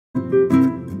Haisai,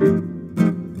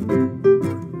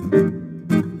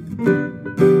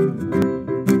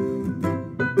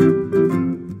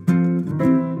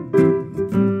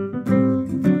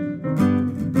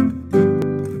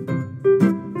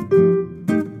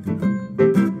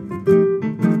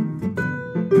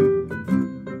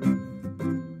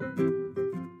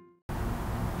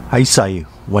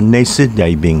 Wannesid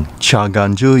Yaibing,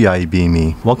 Chaganju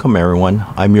Yaibimi. Welcome everyone,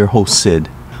 I'm your host Sid.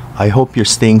 I hope you're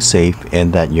staying safe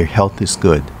and that your health is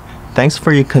good. Thanks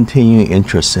for your continuing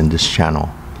interest in this channel.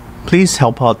 Please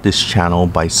help out this channel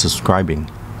by subscribing.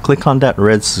 Click on that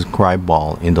red subscribe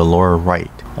ball in the lower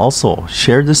right. Also,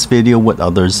 share this video with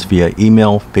others via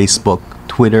email, Facebook,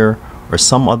 Twitter, or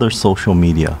some other social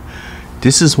media.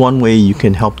 This is one way you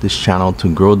can help this channel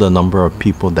to grow the number of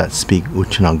people that speak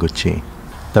Uchinaguchi.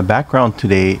 The background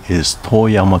today is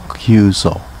Toyama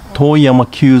Kyuzo. Toyama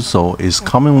Kyuzo is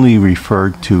commonly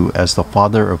referred to as the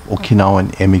father of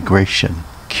Okinawan emigration.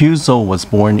 Kyuzo was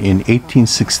born in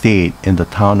 1868 in the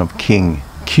town of King.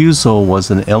 Kyuzo was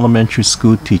an elementary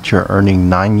school teacher earning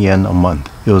 9 yen a month.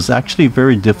 It was actually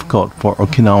very difficult for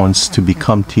Okinawans to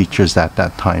become teachers at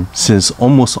that time, since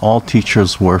almost all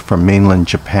teachers were from mainland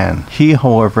Japan. He,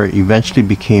 however, eventually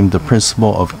became the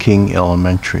principal of King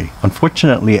Elementary.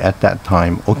 Unfortunately, at that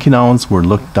time, Okinawans were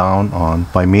looked down on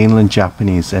by mainland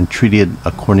Japanese and treated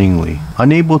accordingly.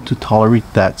 Unable to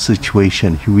tolerate that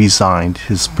situation, he resigned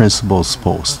his principal's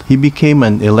post. He became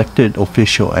an elected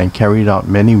official and carried out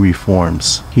many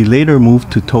reforms. He later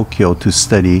moved to Tokyo to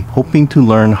study, hoping to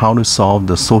learn how to solve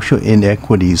the social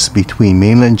inequities between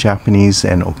mainland Japanese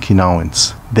and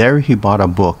Okinawans. There he bought a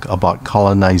book about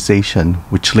colonization,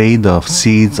 which laid the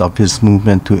seeds of his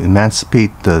movement to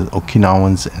emancipate the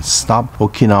Okinawans and stop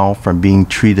Okinawa from being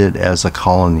treated as a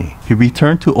colony. He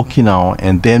returned to Okinawa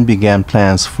and then began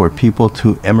plans for people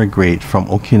to emigrate from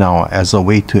Okinawa as a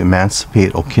way to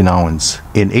emancipate Okinawans.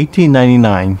 In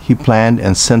 1899, he planned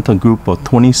and sent a group of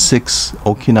 26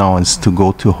 Okinawans to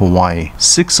go to Hawaii.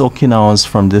 6 Okinawans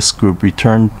from this group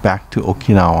returned back to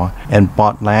Okinawa and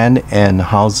bought land and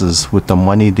houses with the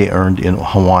money they earned in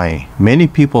Hawaii. Many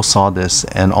people saw this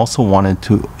and also wanted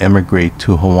to emigrate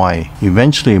to Hawaii.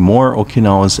 Eventually, more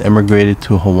Okinawans emigrated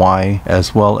to Hawaii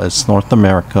as well as North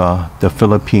America, the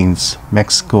Philippines,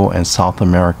 Mexico, and South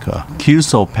America.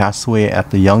 Kyuzo passed away at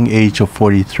the young age of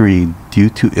 43 due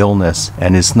to illness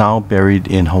and is now buried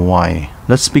in Hawaii.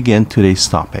 Let's begin today's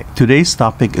topic. Today's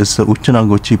topic is the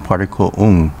Uchinaguchi particle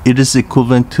ung. It is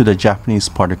equivalent to the Japanese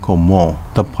particle mo.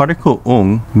 The particle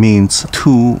ung means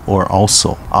to or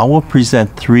also. I will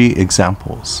present 3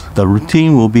 examples. The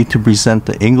routine will be to present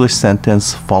the English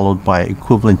sentence followed by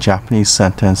equivalent Japanese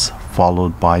sentence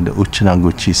followed by the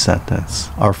Uchinaguchi sentence.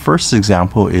 Our first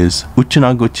example is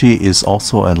Uchinaguchi is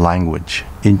also a language.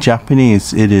 In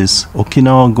Japanese, it is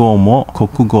Okinawa go mo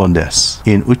kokugo desu.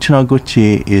 In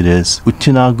Uchinaguchi, it is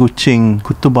Uchinaguchin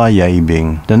kutuba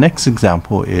yaibing. The next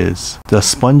example is the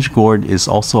sponge gourd is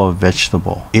also a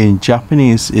vegetable. In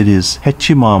Japanese, it is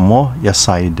hechima mo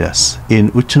yasai desu.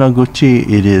 In Uchinaguchi,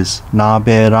 it is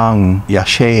naberang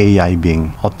yashei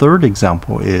yaibing. A third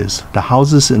example is the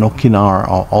houses in Okinawa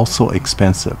are also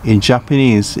expensive. In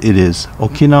Japanese, it is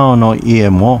Okinawa no ie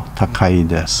mo takai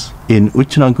desu. In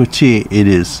Uchinaguchi, it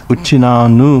is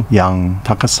Uchinawa nu yang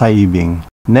takasaibing.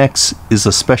 Next is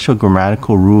a special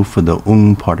grammatical rule for the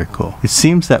ung particle. It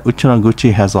seems that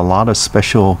Uchinaguchi has a lot of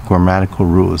special grammatical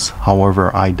rules.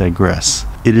 However, I digress.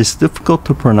 It is difficult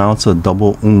to pronounce a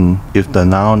double ung if the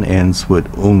noun ends with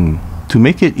ung. To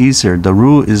make it easier, the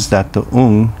rule is that the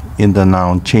ung in the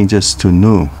noun changes to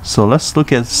nu. So let's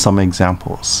look at some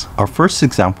examples. Our first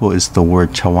example is the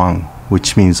word chawang,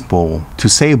 which means bowl. To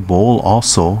say bowl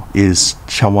also is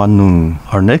chawanung.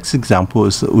 Our next example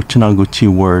is the Uchinaguchi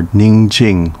word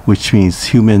ningjing, which means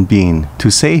human being.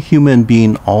 To say human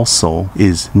being also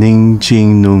is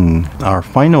ningjingnung. Our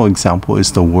final example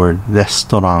is the word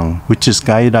restaurant, which is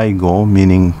gairaigo,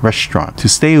 meaning restaurant. To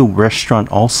say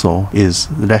restaurant also is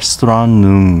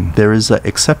restaurantnung. There is an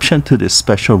exception to this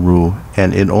special rule,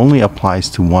 and it only applies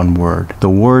to one word. The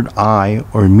word I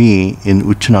or me in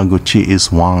Uchinaguchi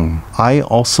is wang. I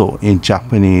also in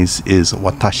Japanese is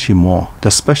watashi mo. The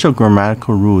special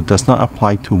grammatical rule does not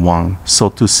apply to wang, so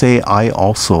to say I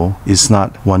also is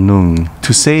not wanung.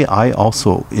 To say I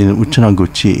also in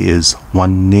Uchinaguchi is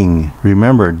wanning.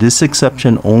 Remember, this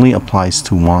exception only applies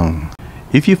to wang.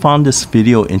 If you found this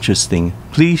video interesting,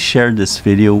 please share this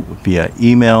video via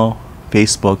email,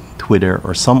 Facebook, Twitter,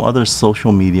 or some other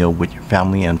social media with your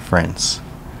family and friends.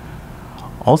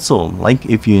 Also, like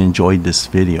if you enjoyed this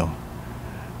video.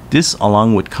 This,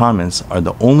 along with comments, are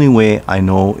the only way I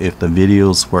know if the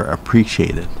videos were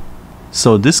appreciated.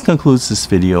 So this concludes this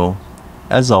video.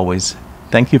 As always,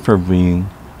 thank you for being.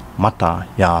 Mata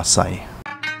yaasai.